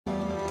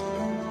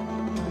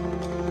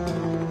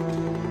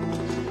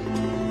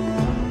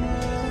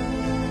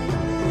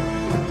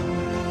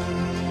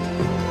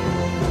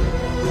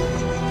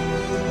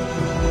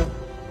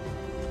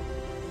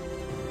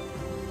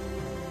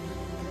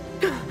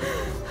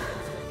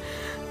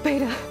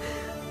Beta.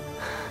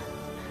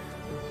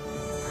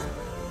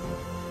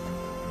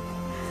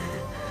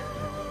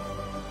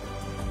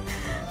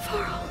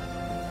 Varl.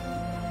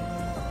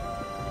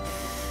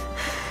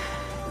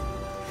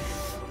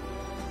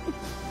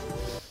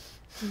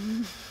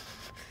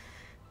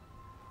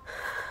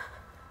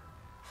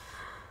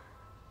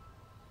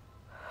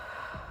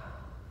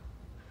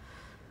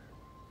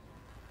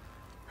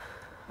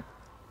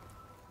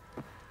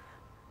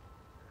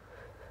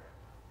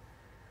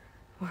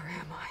 Where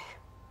am I?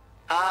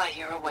 Ah,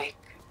 you're awake.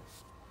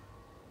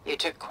 You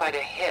took quite a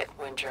hit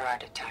when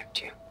Gerard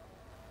attacked you.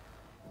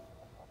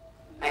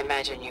 I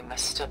imagine you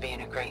must still be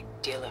in a great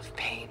deal of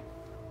pain.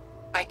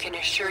 I can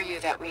assure you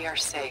that we are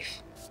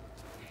safe.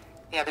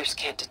 The others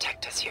can't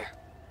detect us here.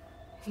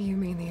 You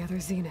mean the other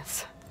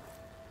Zeniths?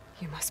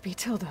 You must be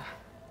Tilda.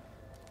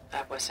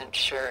 I wasn't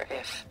sure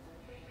if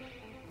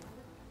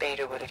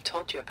Beta would have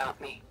told you about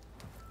me.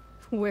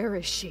 Where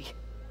is she?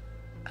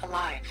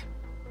 Alive.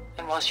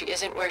 And while she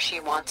isn't where she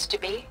wants to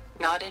be,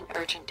 not in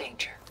urgent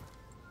danger.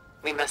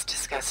 We must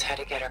discuss how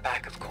to get her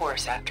back, of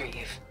course, after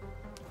you've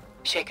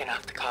shaken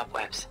off the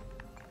cobwebs.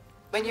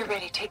 When you're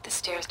ready, take the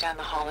stairs down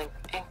the hall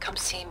and come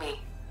see me.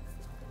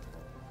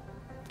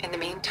 In the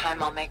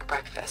meantime, I'll make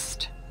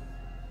breakfast.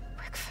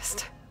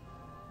 Breakfast.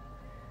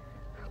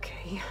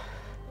 Okay.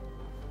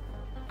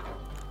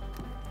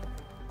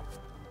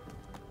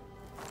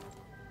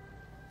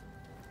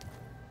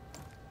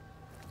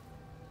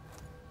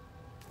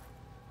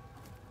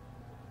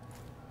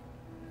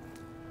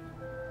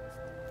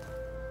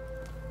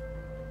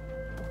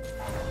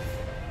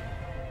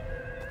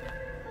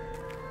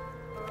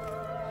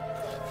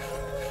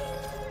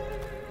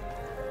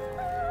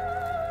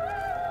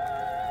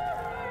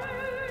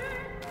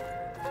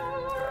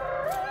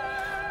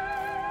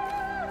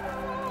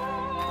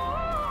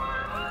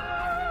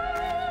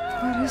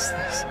 What is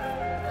this?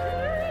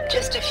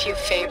 Just a few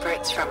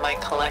favorites from my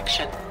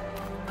collection.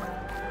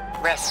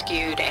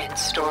 Rescued and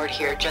stored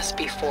here just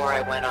before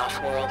I went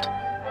off-world.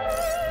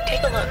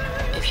 Take a look,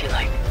 if you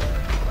like.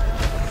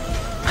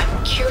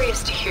 I'm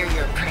curious to hear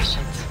your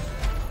impressions.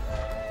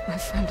 My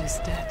friend is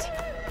dead.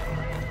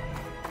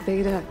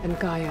 Beta and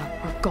Gaia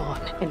are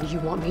gone, and you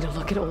want me to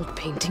look at old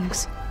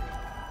paintings?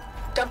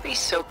 Don't be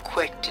so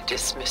quick to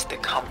dismiss the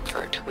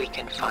comfort we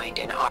can find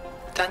in art.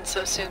 Done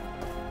so soon?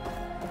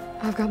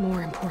 I've got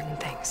more important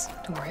things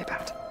to worry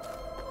about.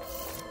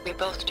 We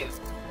both do.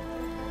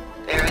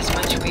 There is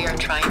much we are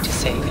trying to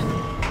save.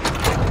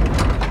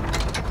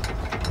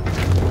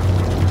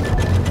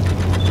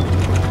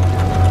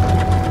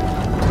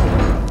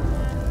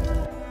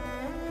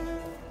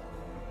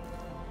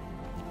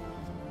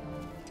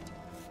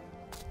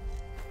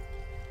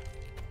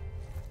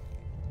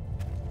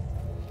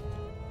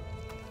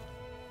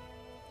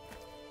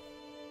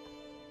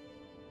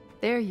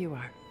 There you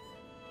are.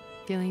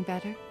 Feeling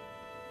better?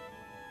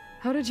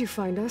 How did you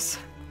find us?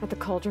 At the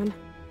cauldron?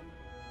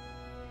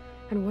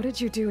 And what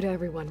did you do to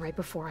everyone right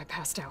before I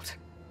passed out?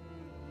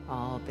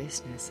 All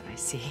business, I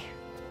see.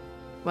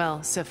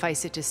 Well,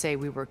 suffice it to say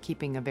we were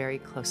keeping a very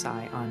close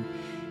eye on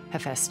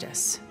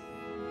Hephaestus,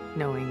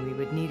 knowing we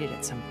would need it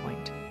at some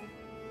point.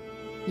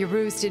 Your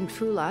ruse didn't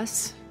fool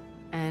us,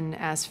 and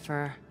as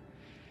for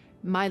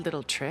my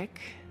little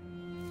trick,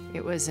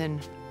 it was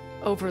an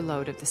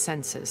overload of the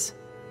senses,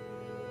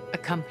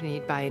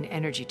 accompanied by an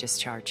energy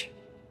discharge.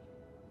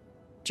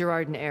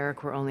 Gerard and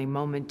Eric were only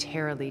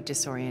momentarily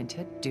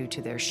disoriented due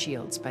to their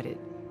shields, but it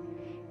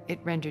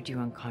rendered you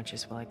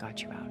unconscious while I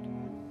got you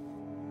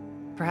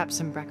out. Perhaps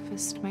some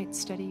breakfast might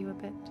steady you a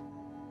bit?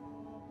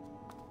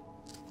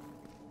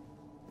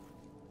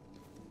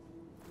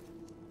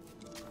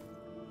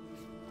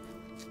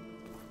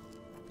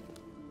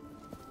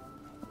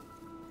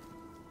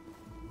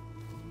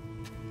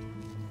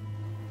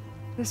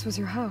 This was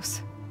your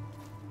house.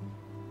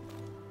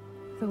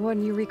 The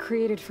one you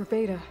recreated for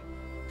Beta.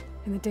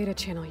 In the data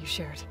channel you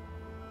shared.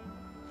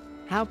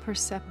 How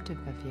perceptive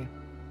of you.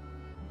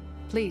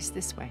 Please,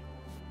 this way.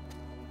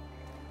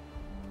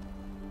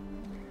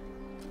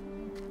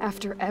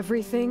 After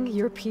everything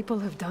your people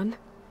have done,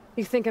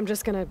 you think I'm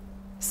just gonna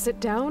sit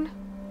down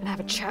and have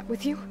a chat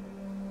with you?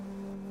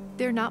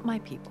 They're not my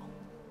people.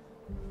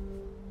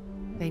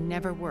 They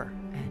never were,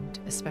 and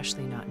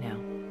especially not now.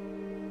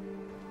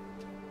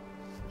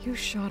 You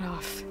shot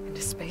off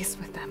into space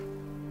with them,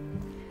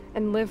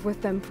 and lived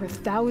with them for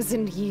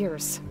 1,000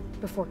 years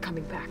before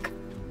coming back.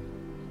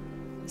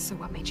 So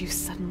what made you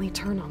suddenly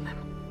turn on them?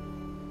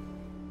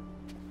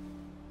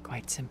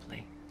 Quite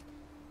simply,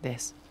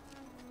 this.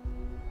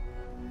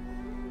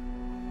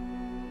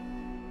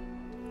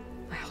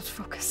 My old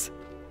focus.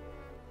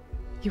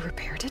 You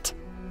repaired it?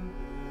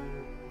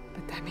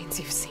 But that means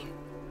you've seen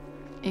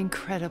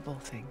incredible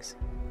things.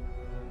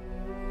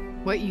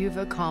 What you've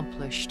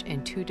accomplished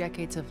in 2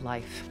 decades of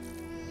life.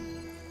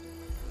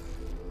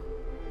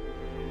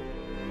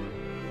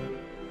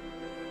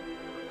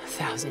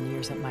 A 1,000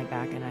 years at my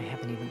back, and I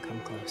haven't even come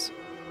close.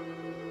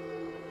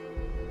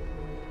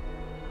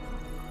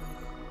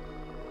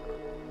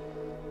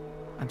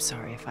 I'm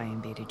sorry if I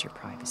invaded your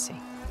privacy,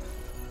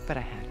 but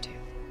I had to.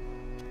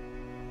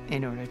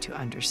 in order to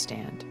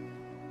understand,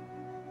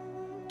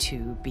 to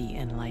be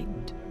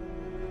enlightened.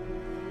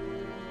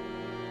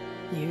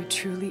 You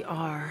truly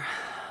are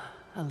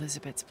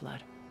Elizabeth's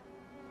blood.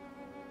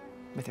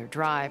 With her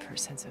drive, her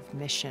sense of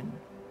mission,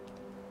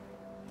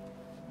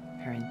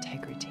 her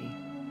integrity.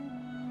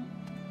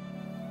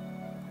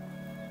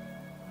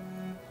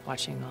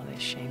 Watching all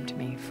this shamed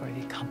me for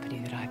the company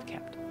that I've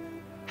kept.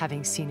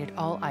 Having seen it,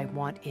 all I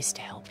want is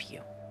to help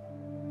you.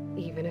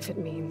 Even if it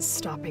means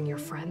stopping your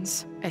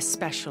friends?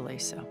 Especially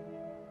so.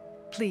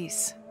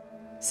 Please,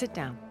 sit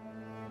down.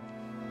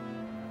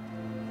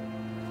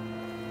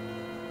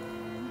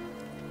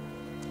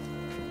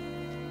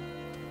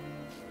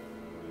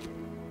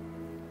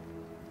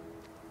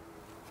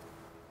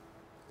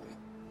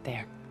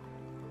 There.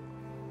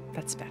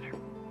 That's better.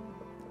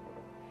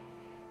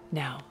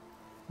 Now,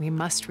 we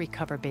must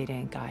recover Beta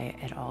and Gaia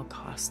at all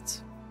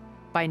costs.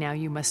 By now,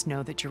 you must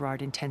know that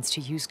Gerard intends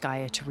to use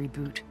Gaia to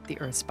reboot the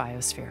Earth's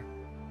biosphere.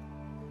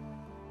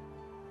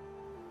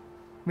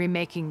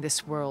 Remaking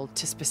this world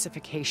to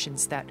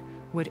specifications that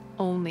would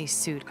only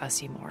suit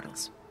us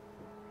immortals.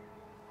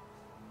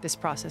 This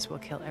process will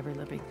kill every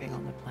living thing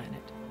on the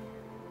planet.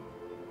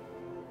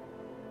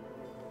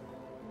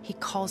 He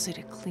calls it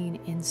a clean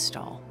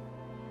install.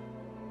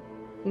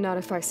 Not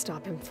if I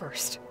stop him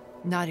first.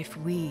 Not if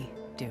we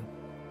do.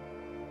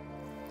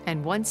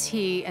 And once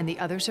he and the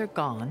others are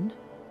gone,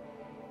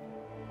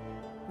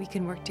 we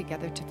can work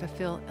together to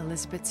fulfill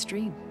Elizabeth's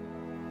dream.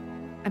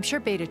 I'm sure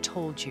Beta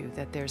told you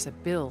that there's a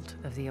build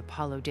of the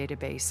Apollo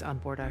database on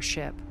board our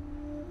ship.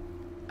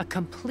 A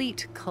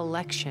complete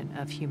collection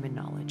of human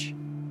knowledge.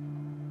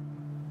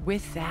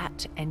 With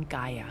that and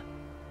Gaia,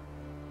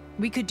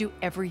 we could do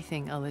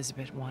everything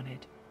Elizabeth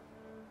wanted.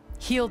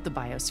 Heal the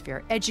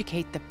biosphere,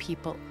 educate the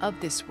people of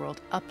this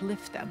world,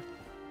 uplift them.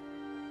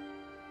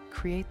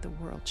 Create the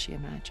world she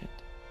imagined.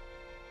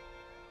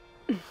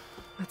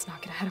 Let's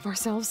not get ahead of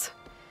ourselves.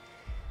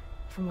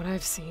 From what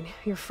I've seen,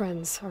 your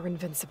friends are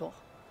invincible.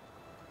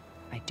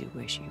 I do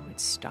wish you would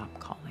stop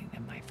calling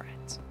them my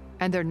friends.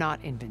 And they're not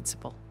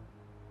invincible.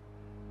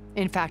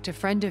 In fact, a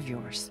friend of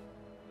yours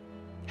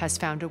has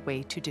found a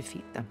way to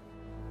defeat them.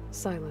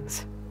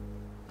 Silence.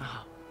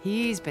 Oh,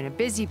 he's been a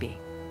busy bee,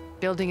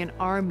 building an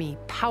army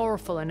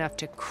powerful enough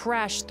to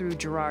crash through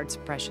Gerard's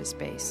precious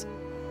base.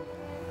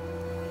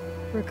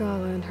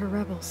 Regala and her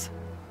rebels.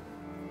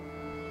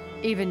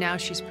 Even now,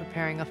 she's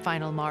preparing a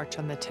final march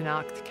on the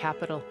Tenakth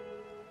capital.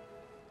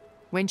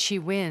 When she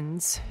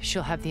wins,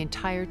 she'll have the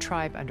entire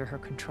tribe under her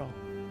control.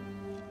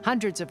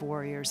 Hundreds of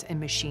warriors and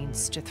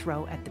machines to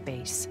throw at the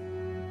base.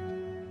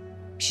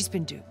 She's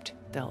been duped.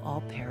 They'll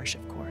all perish,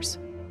 of course.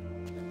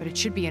 But it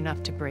should be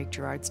enough to break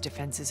Gerard's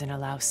defenses and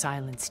allow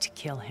Silence to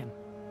kill him.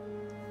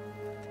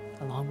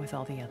 Along with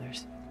all the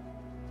others.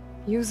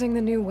 Using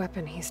the new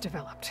weapon he's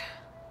developed.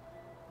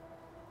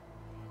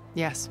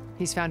 Yes,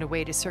 he's found a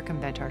way to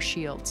circumvent our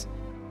shields.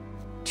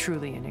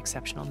 Truly an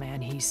exceptional man.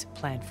 He's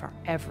planned for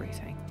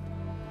everything.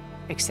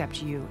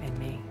 Except you and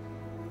me.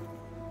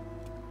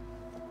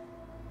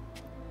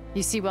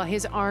 You see, while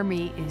his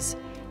army is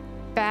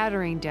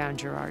battering down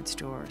Gerard's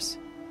doors,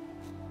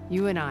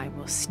 you and I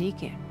will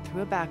sneak in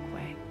through a back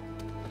way.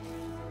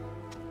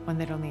 One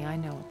that only I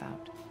know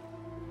about.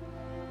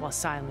 While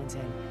Silence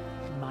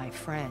and my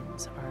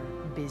friends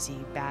are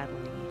busy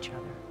battling each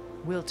other,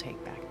 we'll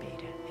take back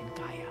Beta and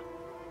Gaia.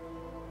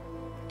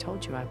 I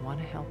told you I want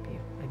to help you.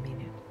 I mean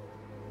it.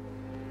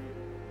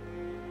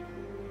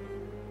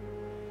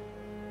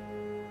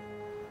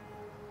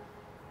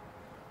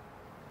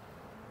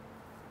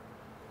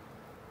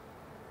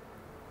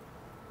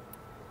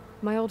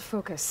 My old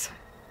focus.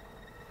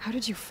 How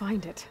did you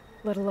find it,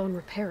 let alone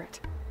repair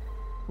it?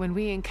 When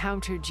we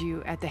encountered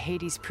you at the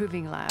Hades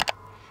Proving Lab,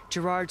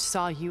 Gerard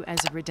saw you as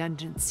a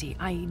redundancy.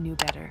 I knew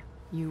better.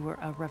 You were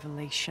a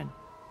revelation.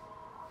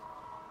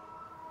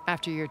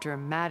 After your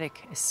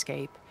dramatic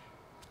escape,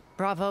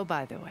 bravo,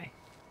 by the way.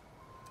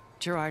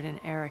 Gerard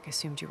and Eric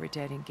assumed you were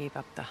dead and gave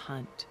up the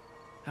hunt.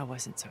 I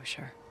wasn't so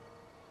sure.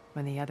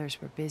 When the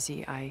others were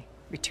busy, I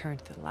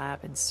returned to the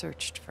lab and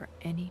searched for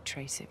any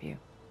trace of you.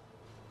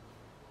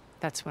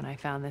 That's when I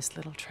found this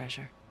little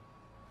treasure.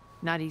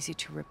 Not easy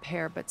to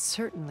repair, but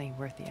certainly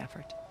worth the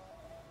effort.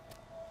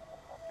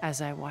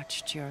 As I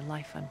watched your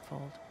life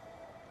unfold,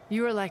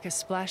 you were like a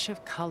splash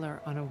of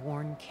color on a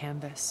worn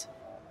canvas.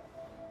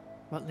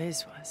 What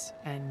Liz was,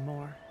 and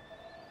more.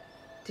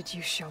 Did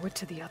you show it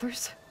to the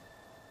others?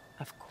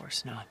 Of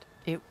course not.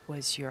 It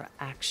was your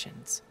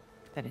actions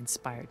that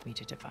inspired me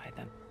to defy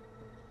them.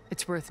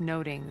 It's worth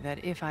noting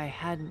that if I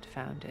hadn't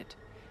found it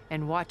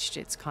and watched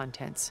its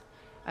contents,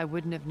 I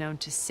wouldn't have known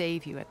to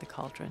save you at the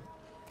cauldron.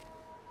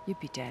 You'd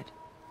be dead.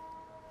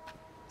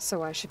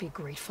 So I should be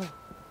grateful?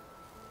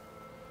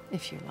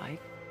 If you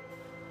like.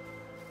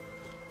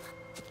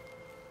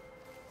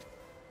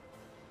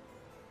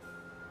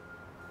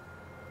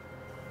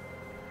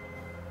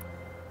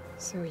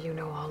 So you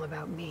know all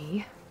about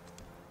me.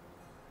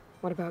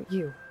 What about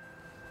you?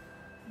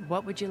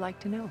 What would you like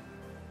to know?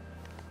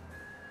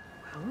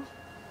 Well,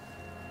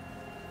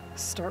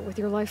 start with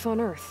your life on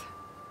Earth.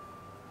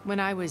 When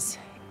I was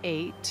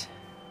 8,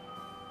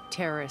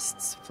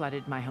 terrorists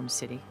flooded my home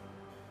city.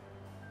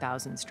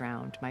 Thousands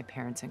drowned, my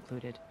parents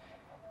included.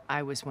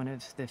 I was one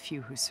of the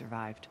few who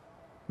survived.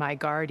 My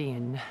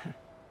guardian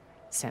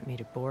sent me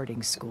to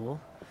boarding school.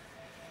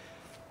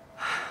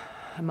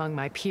 Among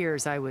my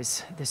peers, I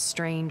was the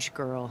strange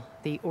girl,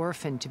 the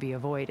orphan to be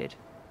avoided.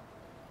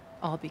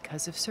 All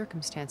because of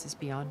circumstances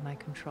beyond my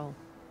control.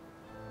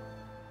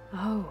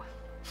 Oh.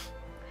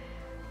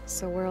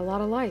 So we're a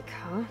lot alike,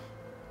 huh?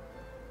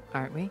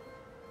 Aren't we?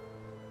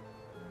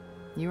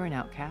 You were an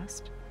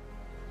outcast.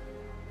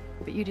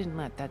 But you didn't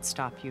let that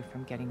stop you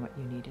from getting what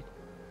you needed.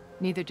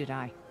 Neither did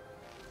I.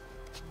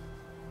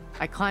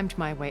 I climbed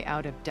my way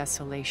out of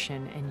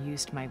desolation and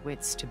used my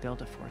wits to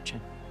build a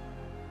fortune.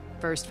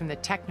 First, from the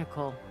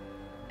technical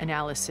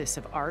analysis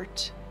of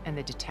art and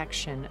the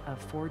detection of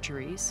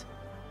forgeries.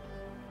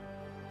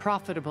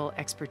 Profitable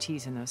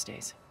expertise in those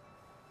days.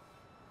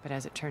 But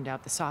as it turned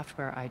out, the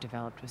software I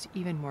developed was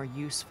even more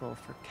useful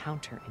for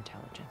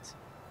counterintelligence.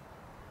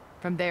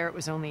 From there, it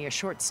was only a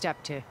short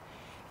step to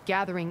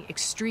gathering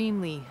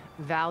extremely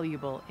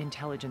valuable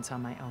intelligence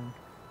on my own.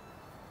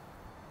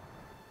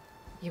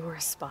 You were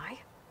a spy?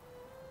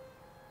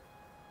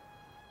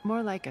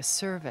 More like a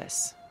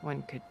service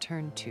one could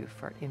turn to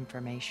for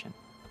information.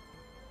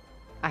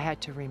 I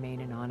had to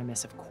remain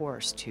anonymous, of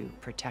course, to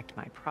protect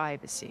my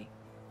privacy.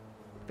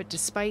 But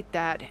despite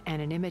that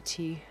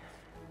anonymity,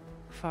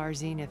 Far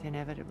Zenith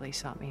inevitably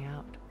sought me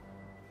out.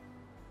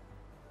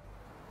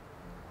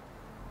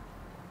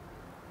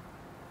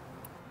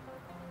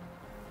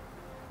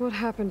 What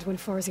happened when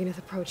Far Zenith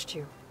approached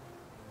you?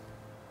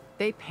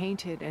 They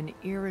painted an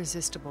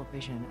irresistible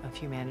vision of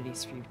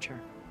humanity's future.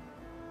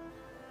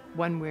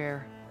 One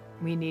where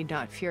we need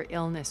not fear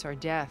illness or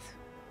death,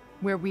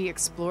 where we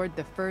explored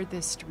the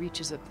furthest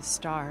reaches of the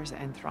stars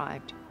and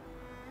thrived.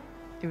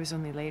 It was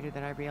only later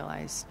that I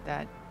realized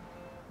that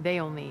they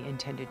only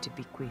intended to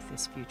bequeath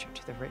this future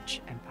to the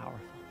rich and powerful.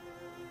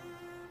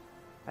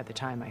 By the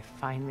time I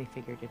finally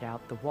figured it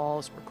out, the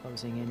walls were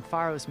closing in,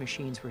 Pharaoh's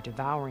machines were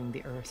devouring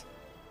the earth.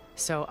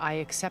 So I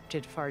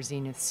accepted Far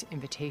Zenith's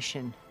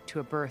invitation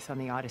to a berth on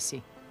the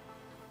Odyssey.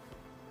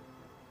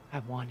 I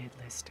wanted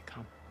Liz to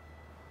come,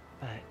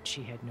 but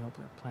she had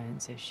nobler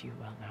plans, as you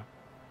well know.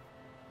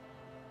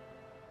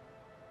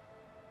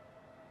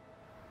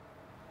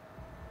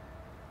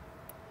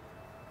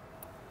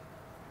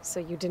 So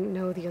you didn't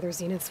know the other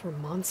Zeniths were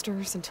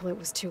monsters until it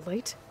was too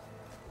late?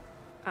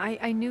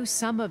 I knew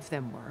some of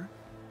them were,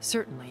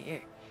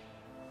 certainly.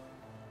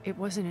 It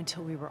wasn't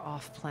until we were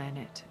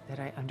off-planet that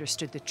I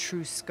understood the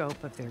true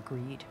scope of their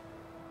greed.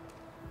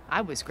 I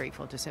was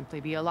grateful to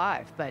simply be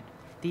alive, but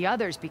the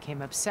others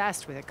became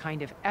obsessed with a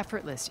kind of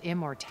effortless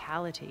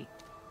immortality.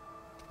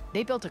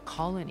 They built a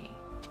colony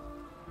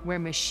where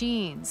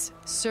machines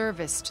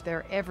serviced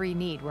their every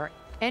need, where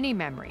any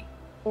memory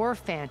or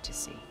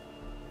fantasy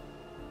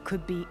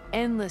could be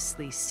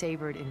endlessly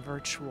savored in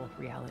virtual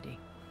reality.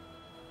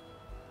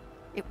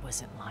 It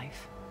wasn't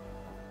life.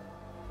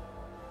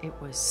 It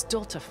was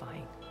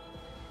stultifying,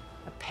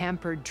 a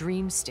pampered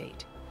dream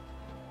state.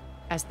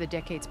 As the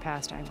decades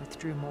passed, I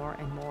withdrew more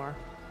and more,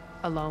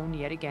 alone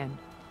yet again,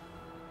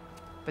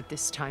 but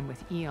this time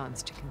with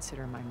eons to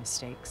consider my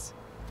mistakes.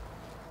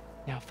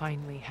 Now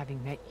finally,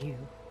 having met you,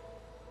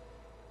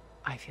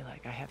 I feel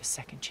like I have a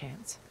second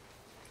chance.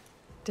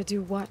 To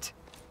do what?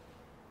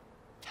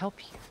 Help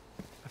you,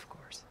 of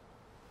course.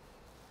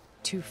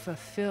 To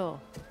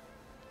fulfill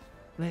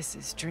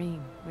Liz's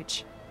dream,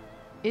 which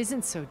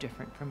isn't so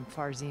different from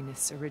Far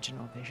Zenith's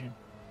original vision.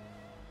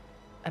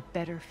 A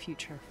better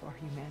future for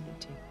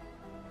humanity.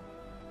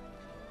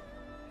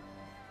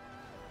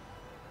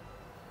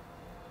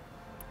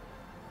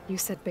 You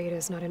said Beta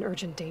is not in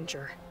urgent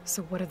danger,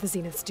 so what are the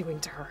Zeniths doing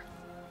to her?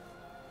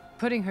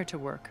 Putting her to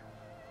work.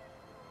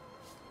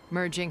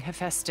 Merging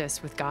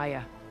Hephaestus with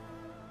Gaia.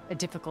 A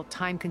difficult,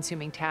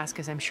 time-consuming task,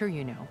 as I'm sure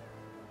you know.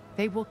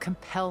 They will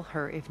compel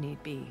her if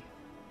need be.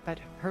 But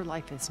her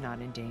life is not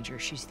in danger.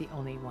 She's the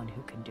only one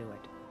who can do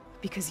it.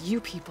 Because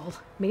you people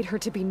made her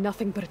to be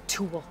nothing but a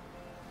tool.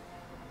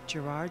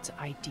 Gerard's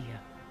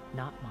idea,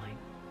 not mine.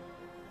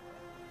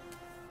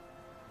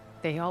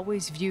 They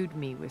always viewed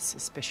me with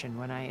suspicion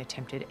when I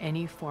attempted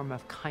any form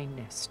of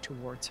kindness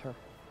towards her.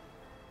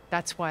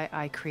 That's why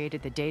I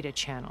created the data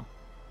channel.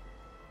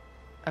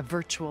 A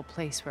virtual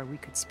place where we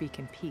could speak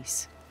in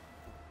peace.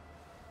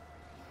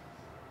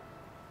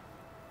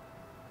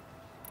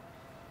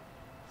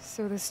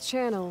 So this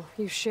channel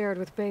you shared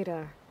with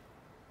Beta,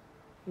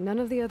 none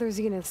of the other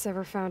Zeniths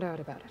ever found out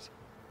about it?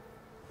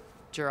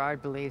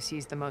 Gerard believes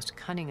he's the most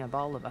cunning of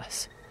all of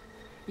us.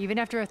 Even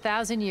after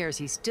 1,000 years,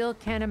 he still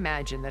can't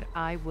imagine that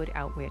I would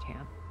outwit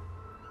him.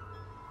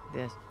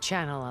 The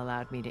channel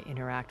allowed me to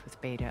interact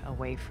with Beta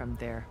away from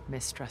their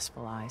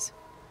mistrustful eyes.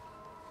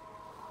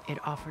 It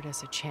offered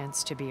us a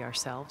chance to be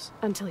ourselves.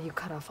 Until you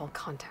cut off all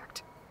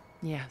contact.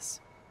 Yes,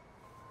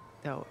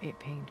 though it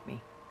pained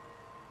me.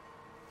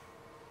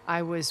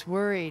 I was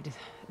worried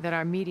that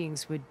our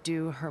meetings would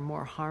do her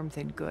more harm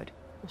than good.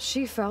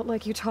 She felt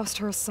like you tossed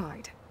her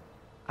aside.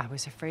 I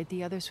was afraid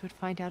the others would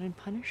find out and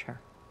punish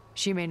her.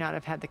 She may not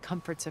have had the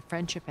comforts of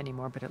friendship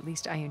anymore, but at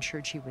least I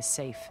ensured she was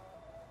safe.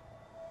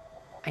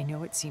 I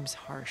know it seems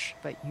harsh,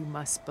 but you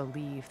must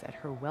believe that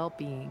her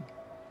well-being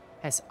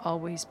has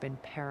always been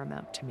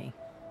paramount to me.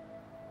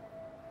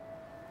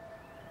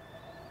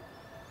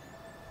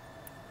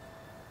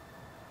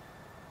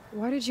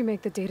 Why did you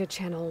make the data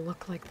channel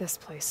look like this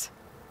place?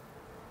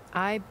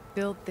 I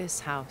built this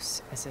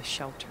house as a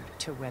shelter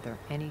to weather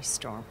any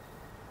storm.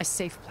 A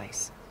safe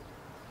place.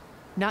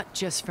 Not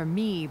just for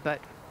me,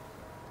 but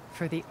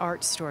for the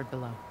art stored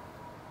below.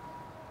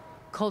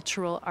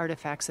 Cultural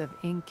artifacts of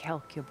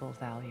incalculable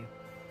value.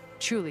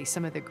 Truly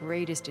some of the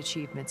greatest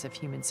achievements of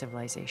human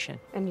civilization.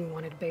 And you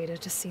wanted Beta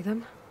to see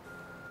them?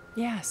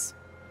 Yes.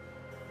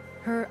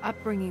 Her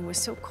upbringing was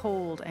so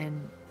cold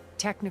and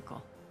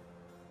technical.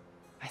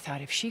 I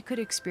thought if she could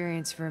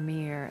experience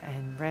Vermeer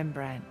and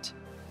Rembrandt,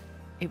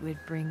 it would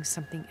bring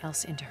something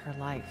else into her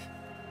life.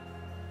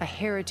 A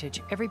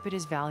heritage every bit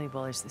as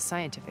valuable as the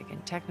scientific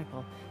and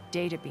technical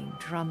data being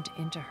drummed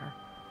into her.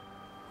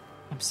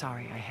 I'm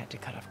sorry I had to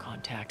cut off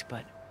contact,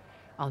 but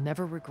I'll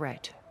never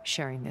regret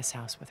sharing this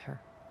house with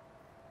her.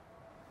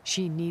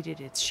 She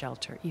needed its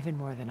shelter even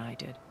more than I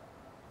did.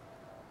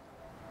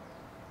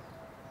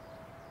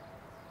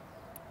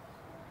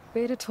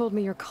 Beta told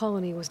me your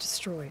colony was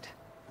destroyed.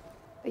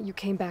 That you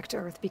came back to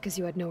Earth because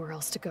you had nowhere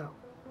else to go.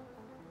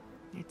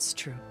 It's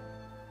true.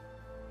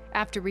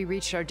 After we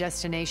reached our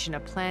destination, a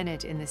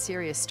planet in the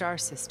Sirius star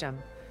system,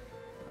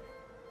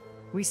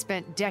 we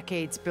spent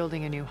decades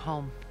building a new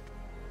home.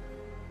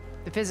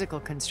 The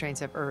physical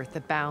constraints of Earth, the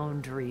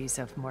boundaries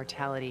of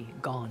mortality,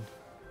 gone.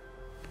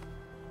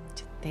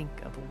 To think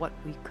of what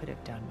we could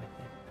have done with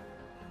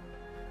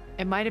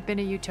it. It might have been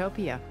a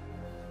utopia.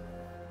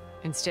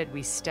 Instead,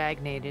 we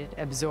stagnated,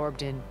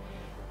 absorbed in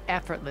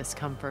effortless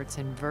comforts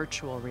and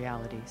virtual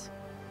realities.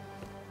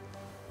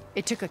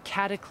 It took a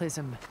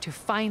cataclysm to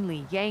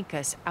finally yank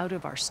us out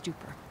of our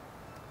stupor.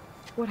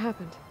 What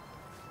happened?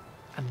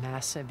 A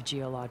massive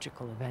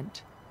geological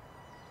event.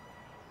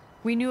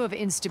 We knew of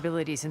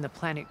instabilities in the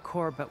planet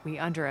core, but we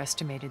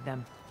underestimated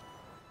them.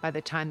 By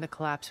the time the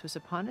collapse was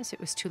upon us, it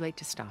was too late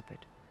to stop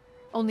it.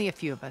 Only a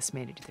few of us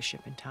made it to the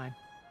ship in time.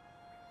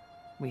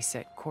 We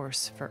set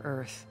course for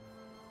Earth,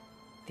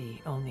 the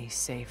only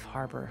safe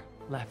harbor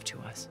left to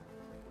us.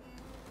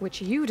 Which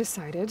you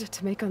decided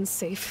to make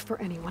unsafe for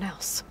anyone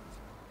else.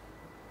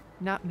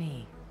 Not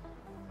me.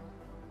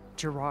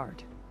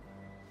 Gerard.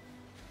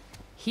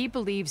 He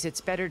believes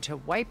it's better to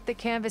wipe the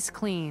canvas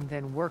clean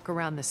than work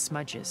around the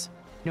smudges.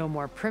 No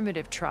more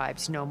primitive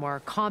tribes, no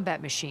more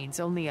combat machines,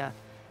 only a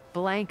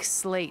blank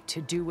slate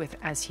to do with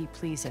as he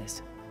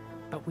pleases.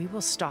 But we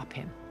will stop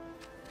him.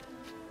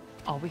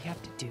 All we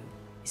have to do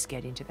is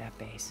get into that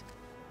base.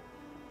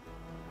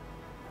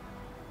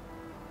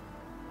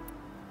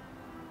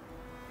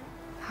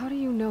 How do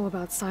you know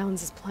about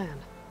Silence's plan?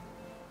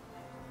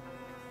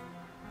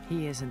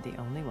 He isn't the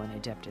only one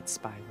adept at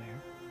spyware.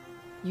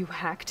 You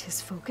hacked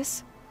his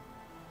focus?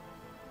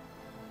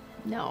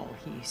 No,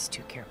 he's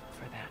too careful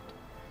for that.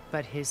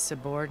 But his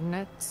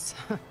subordinates?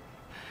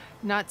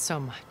 Not so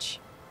much.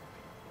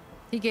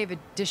 He gave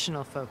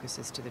additional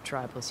focuses to the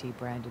tribals he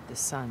branded the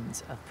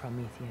Sons of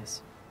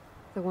Prometheus.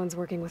 The ones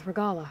working with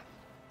Regala.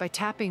 By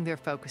tapping their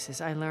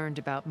focuses, I learned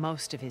about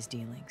most of his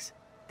dealings.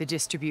 The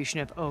distribution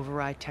of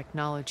override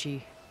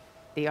technology,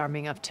 the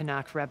arming of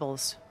Tanakh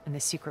rebels, and the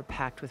secret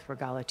pact with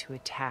Regala to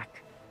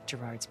attack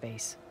Gerard's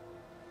base.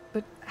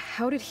 But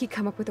how did he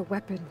come up with a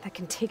weapon that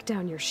can take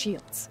down your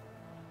shields?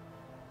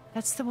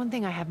 That's the one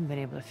thing I haven't been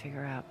able to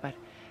figure out, but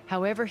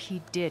however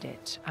he did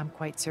it, I'm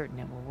quite certain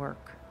it will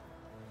work.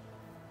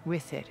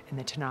 With it in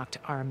the Tanakh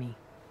army,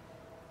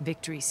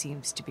 victory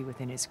seems to be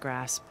within his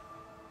grasp.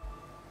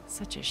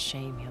 Such a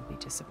shame he'll be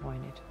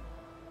disappointed.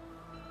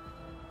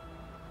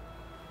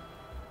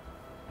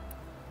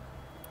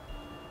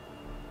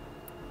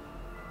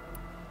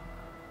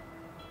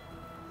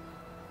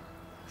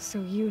 So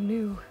you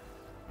knew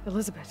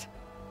Elizabeth.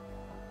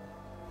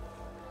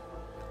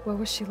 What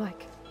was she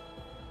like?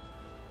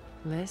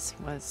 Liz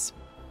was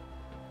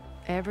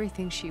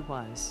everything she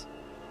was.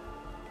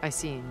 I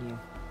see in you.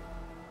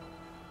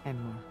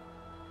 And more.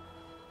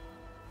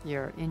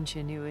 Your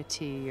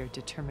ingenuity, your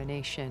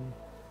determination,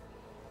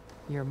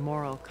 your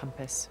moral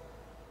compass.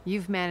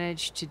 You've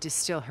managed to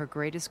distill her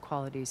greatest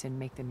qualities and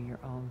make them your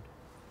own.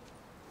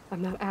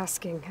 I'm not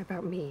asking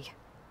about me.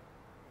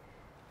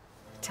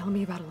 Tell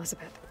me about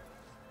Elizabeth.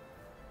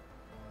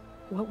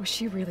 What was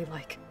she really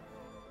like?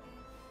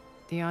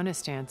 The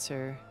honest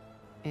answer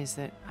is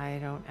that I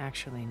don't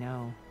actually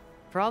know.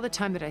 For all the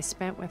time that I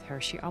spent with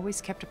her, she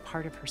always kept a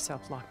part of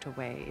herself locked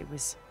away. It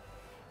was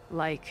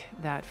like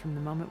that from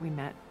the moment we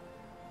met.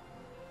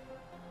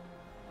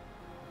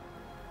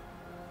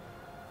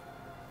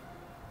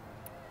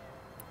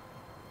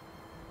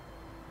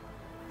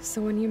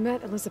 So when you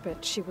met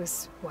Elizabeth, she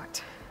was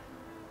what?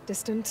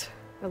 Distant?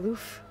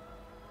 Aloof?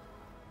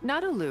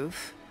 Not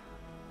aloof.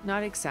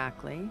 Not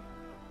exactly.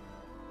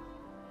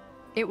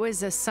 It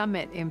was a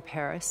summit in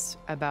Paris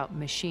about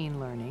machine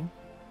learning.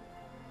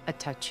 A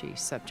touchy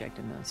subject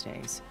in those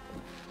days.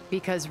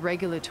 because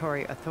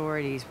regulatory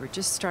authorities were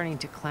just starting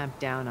to clamp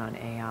down on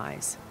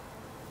AIs.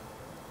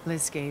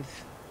 Liz gave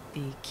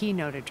the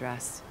keynote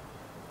address.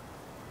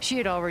 She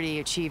had already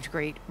achieved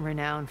great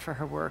renown for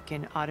her work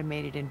in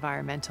automated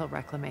environmental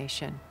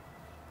reclamation.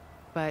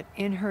 But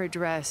in her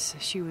address,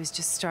 she was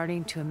just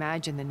starting to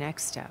imagine the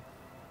next step.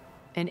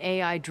 An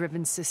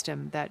AI-driven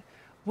system that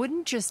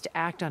wouldn't just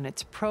act on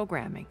its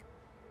programming,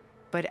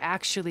 but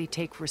actually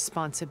take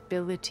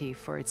responsibility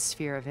for its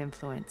sphere of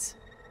influence.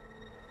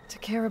 To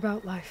care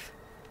about life,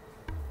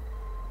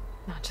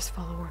 not just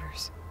follow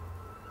orders.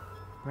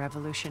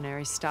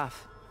 Revolutionary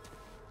stuff.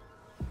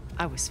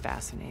 I was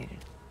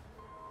fascinated.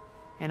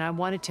 And I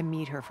wanted to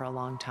meet her for a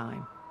long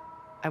time.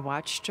 I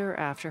watched her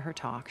after her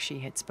talk. She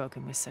had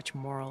spoken with such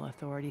moral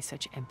authority,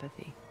 such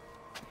empathy.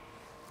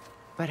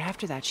 But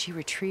after that, she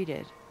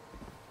retreated.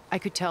 I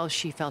could tell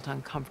she felt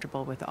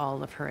uncomfortable with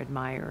all of her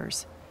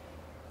admirers.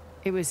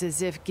 It was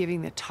as if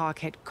giving the talk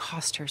had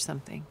cost her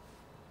something.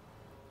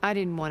 I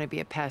didn't want to be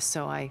a pest,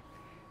 so I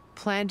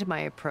planned my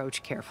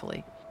approach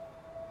carefully.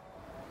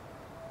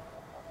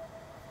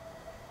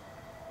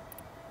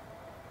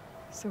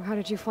 So how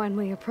did you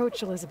finally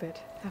approach Elizabeth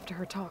after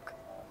her talk?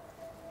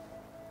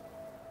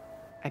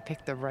 I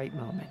picked the right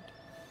moment.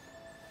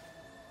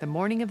 The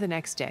morning of the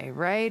next day,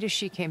 right as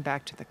she came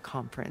back to the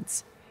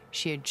conference,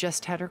 she had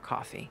just had her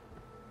coffee.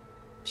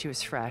 She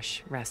was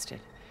fresh, rested.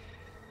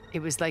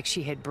 It was like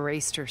she had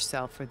braced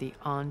herself for the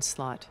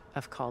onslaught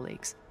of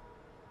colleagues.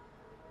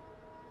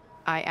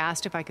 I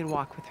asked if I could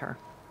walk with her,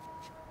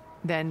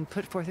 then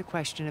put forth a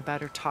question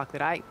about her talk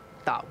that I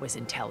thought was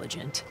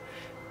intelligent.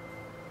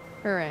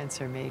 Her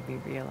answer made me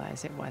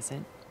realize it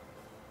wasn't,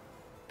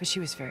 but she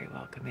was very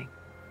welcoming.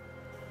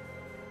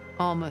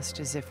 Almost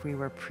as if we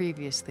were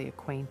previously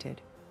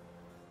acquainted.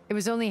 It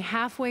was only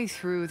halfway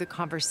through the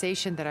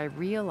conversation that I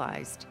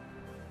realized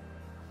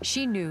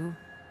she knew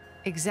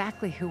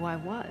exactly who I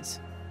was.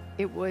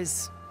 It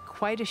was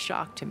quite a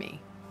shock to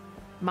me.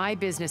 My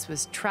business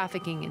was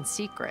trafficking in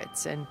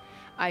secrets, and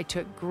I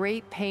took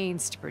great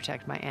pains to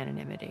protect my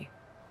anonymity.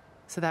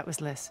 So that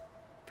was Liz,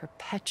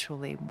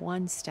 perpetually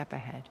one step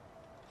ahead.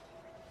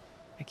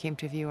 I came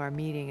to view our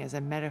meeting as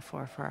a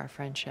metaphor for our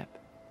friendship.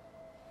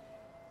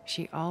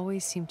 She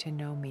always seemed to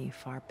know me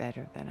far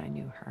better than I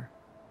knew her.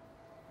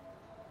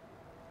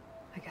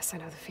 I guess I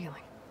know the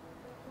feeling.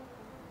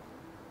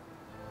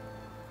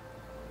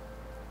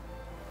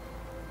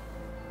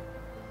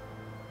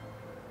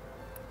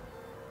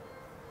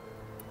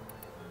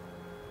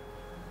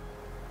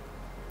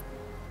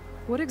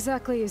 What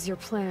exactly is your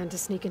plan to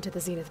sneak into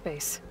the Zenith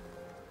base?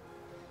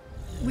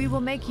 We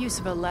will make use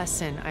of a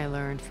lesson I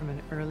learned from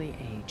an early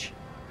age.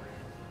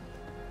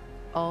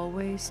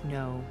 Always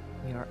know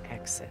your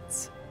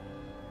exits.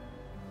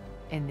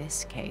 In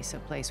this case, a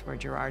place where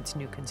Gerard's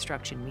new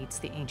construction meets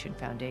the ancient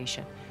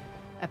foundation,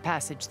 a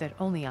passage that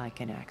only I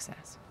can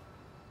access.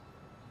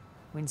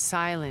 When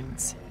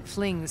Silence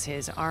flings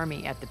his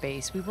army at the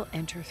base, we will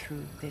enter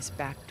through this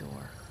back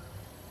door,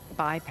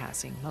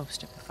 bypassing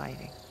most of the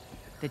fighting.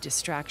 The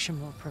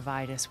distraction will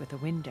provide us with a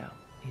window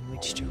in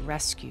which to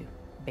rescue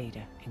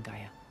Beta and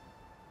Gaia.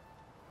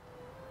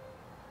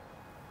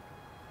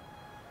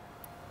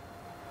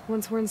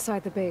 Once we're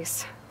inside the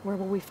base, where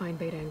will we find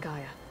Beta and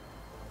Gaia?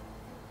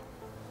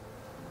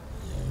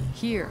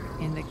 Here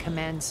in the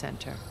command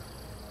center.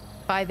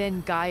 By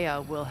then,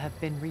 Gaia will have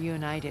been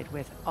reunited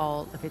with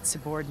all of its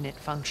subordinate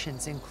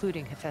functions,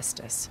 including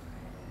Hephaestus.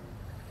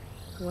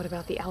 What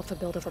about the alpha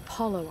build of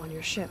Apollo on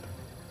your ship?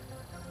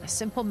 A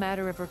simple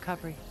matter of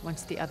recovery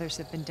once the others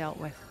have been dealt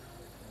with.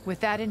 With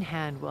that in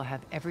hand, we'll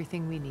have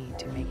everything we need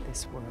to make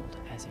this world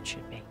as it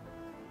should be.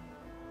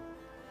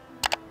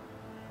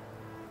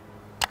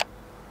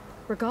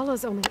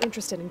 Regala's only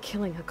interested in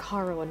killing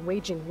Hekarro and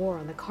waging war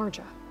on the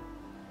Karja.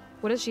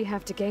 What does she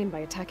have to gain by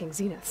attacking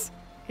Zeniths?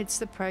 It's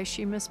the price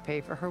she must pay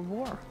for her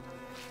war.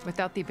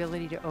 Without the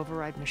ability to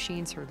override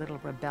machines, her little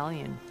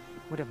rebellion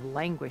would have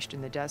languished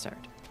in the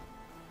desert.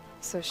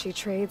 So she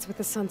trades with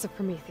the Sons of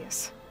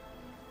Prometheus.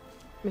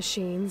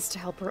 Machines to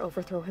help her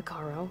overthrow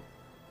Hekarro.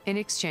 In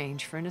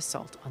exchange for an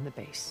assault on the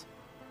base.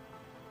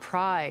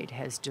 Pride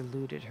has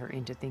deluded her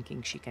into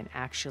thinking she can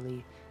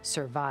actually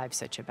survive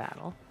such a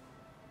battle.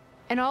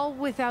 And all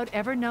without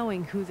ever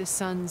knowing who the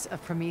Sons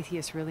of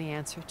Prometheus really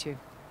answer to.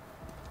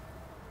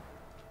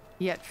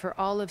 Yet for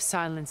all of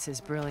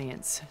Silence's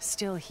brilliance,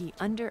 still he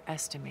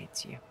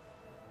underestimates you.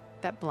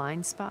 That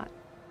blind spot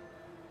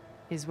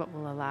is what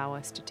will allow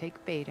us to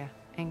take Beta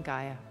and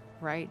Gaia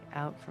right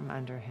out from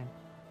under him.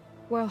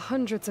 While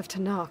hundreds of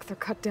Tenakth are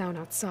cut down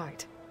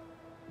outside.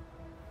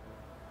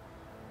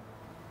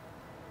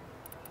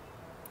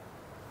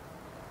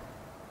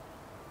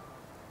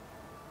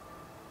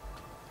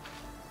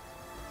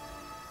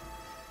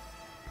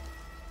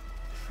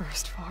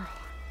 First Varl.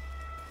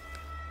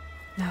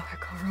 Now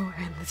Hekarro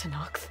and the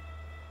Tenakth.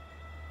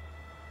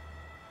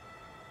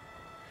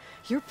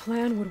 Your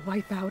plan would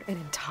wipe out an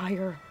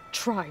entire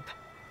tribe.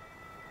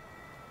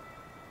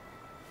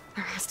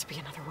 There has to be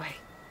another way.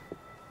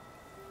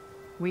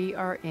 We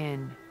are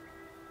in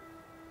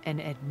an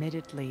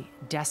admittedly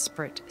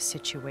desperate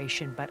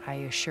situation, but I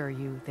assure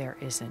you there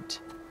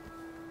isn't.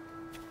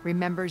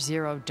 Remember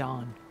Zero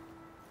Dawn.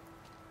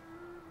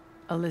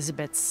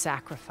 Elizabeth's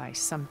sacrifice.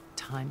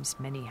 Sometimes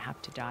many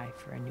have to die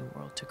for a new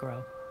world to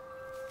grow.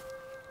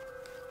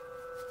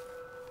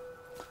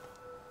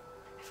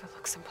 If it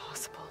looks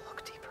impossible,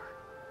 look deeper.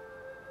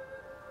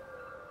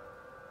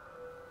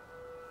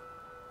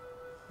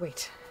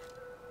 Wait.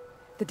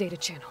 The data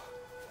channel.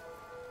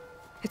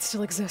 It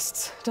still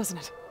exists, doesn't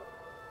it?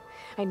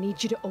 I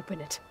need you to open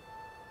it.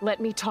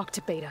 Let me talk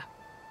to Beta.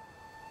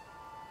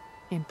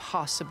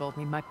 Impossible.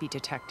 We might be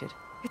detected.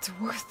 It's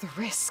worth the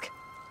risk.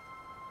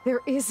 There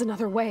is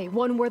another way,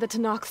 one where the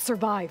Tenakth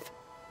survive.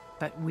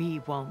 But we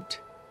won't.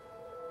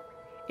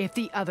 If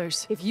the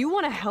others... If you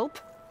want to help,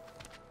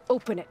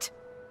 open it.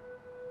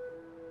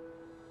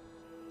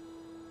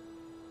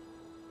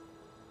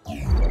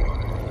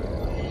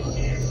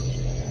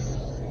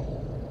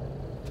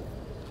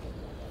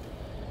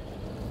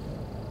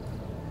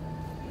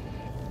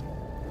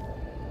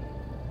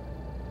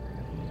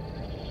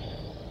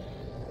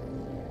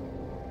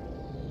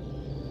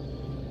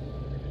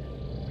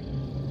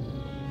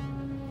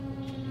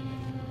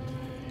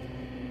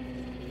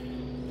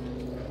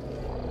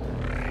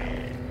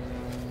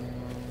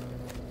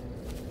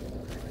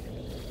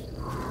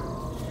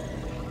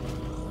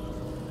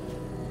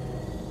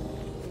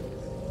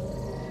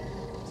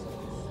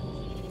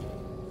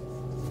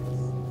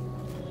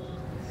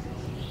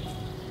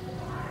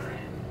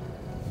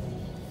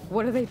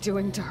 What are they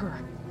doing to her?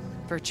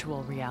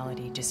 Virtual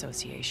reality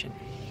dissociation.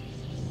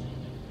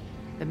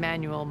 The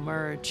manual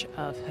merge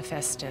of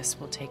Hephaestus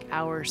will take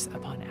hours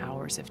upon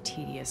hours of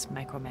tedious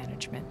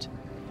micromanagement.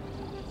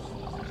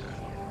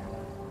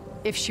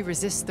 If she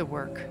resists the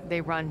work,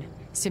 they run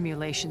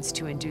simulations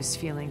to induce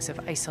feelings of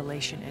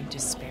isolation and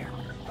despair.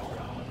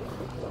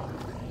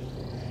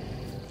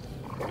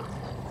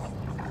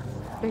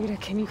 Beta,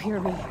 can you hear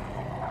me?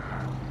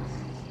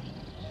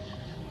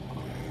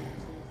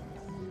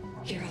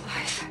 You're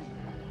alive.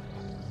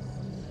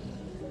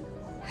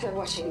 They're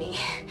watching me.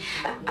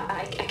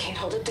 I can't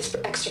hold up this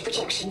extra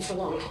protection for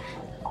long.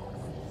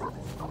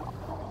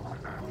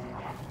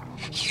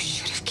 You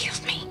should have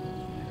killed me.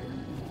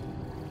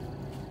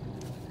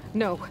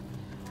 No.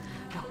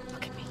 No,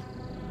 look at me.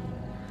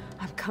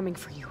 I'm coming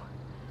for you.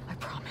 I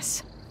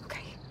promise.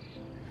 Okay?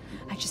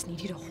 I just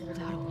need you to hold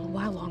out a little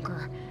while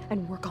longer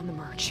and work on the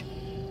merge.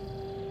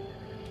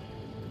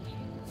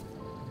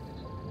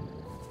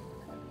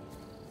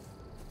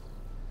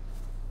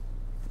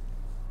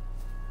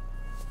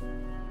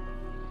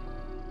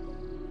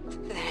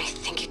 Then I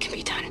think it can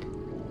be done.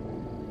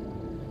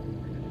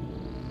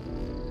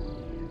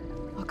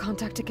 I'll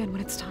contact again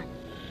when it's time.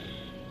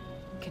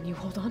 Can you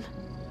hold on?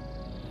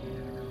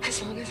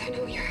 As long as I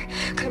know you're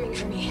coming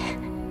for me,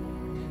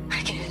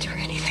 I can endure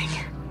anything.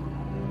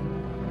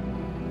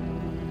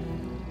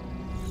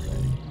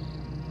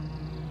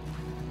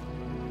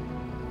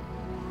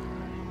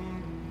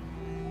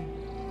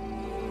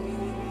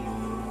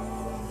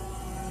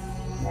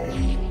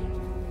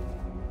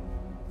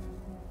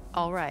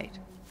 All right.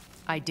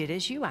 I did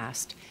as you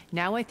asked.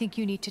 Now I think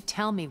you need to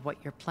tell me what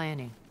you're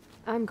planning.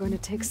 I'm going to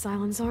take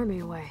Sylens' army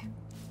away.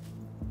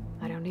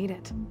 I don't need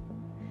it.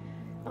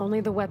 Only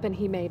the weapon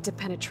he made to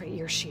penetrate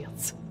your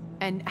shields.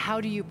 And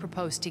how do you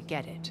propose to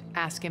get it?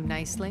 Ask him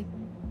nicely?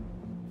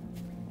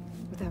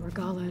 Without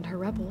Regala and her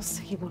rebels,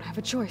 he won't have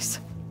a choice.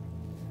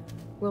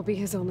 We'll be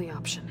his only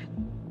option.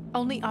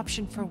 Only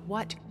option for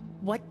what?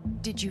 What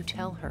did you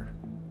tell her?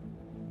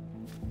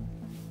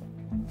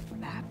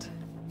 That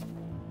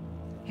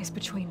is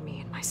between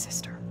me and my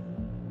sister.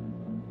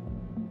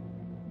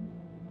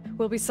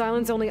 Will be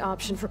Sylens' only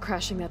option for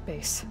crashing that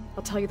base.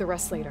 I'll tell you the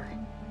rest later.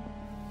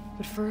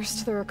 But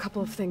first, there are a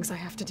couple of things I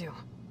have to do.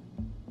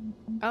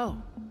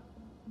 Oh.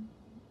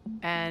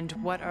 And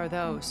what are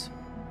those?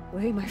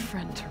 Lay my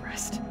friend to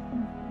rest.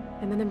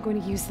 And then I'm going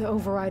to use the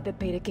override that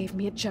Beta gave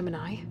me at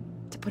Gemini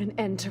to put an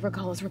end to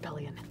Regala's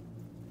rebellion.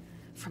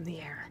 From the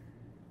air.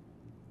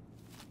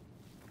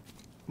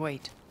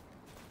 Wait.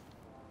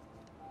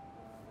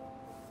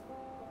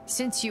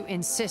 Since you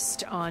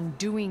insist on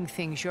doing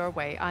things your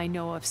way, I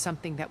know of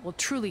something that will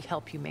truly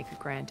help you make a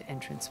grand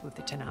entrance with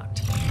the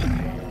Tenakth.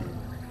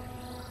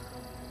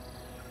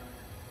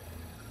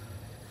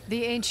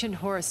 The ancient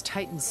Horus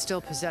Titans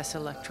still possess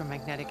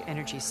electromagnetic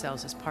energy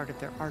cells as part of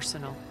their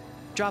arsenal.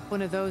 Drop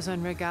one of those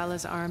on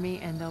Regala's army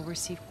and they'll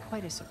receive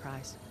quite a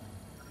surprise.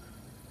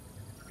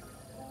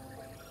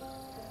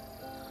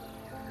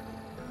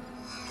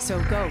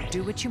 So go,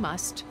 do what you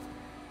must.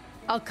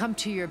 I'll come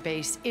to your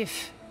base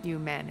if you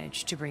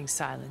manage to bring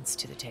Sylens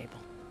to the table.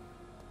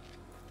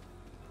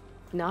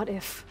 Not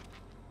if.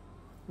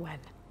 When.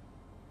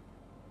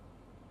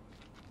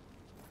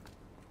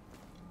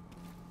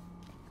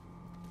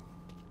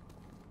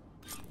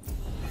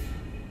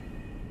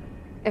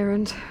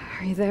 Erend,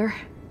 are you there?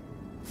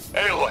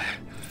 Aloy!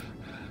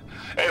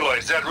 Aloy,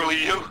 is that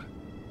really you?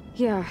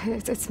 Yeah,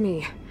 it's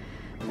me.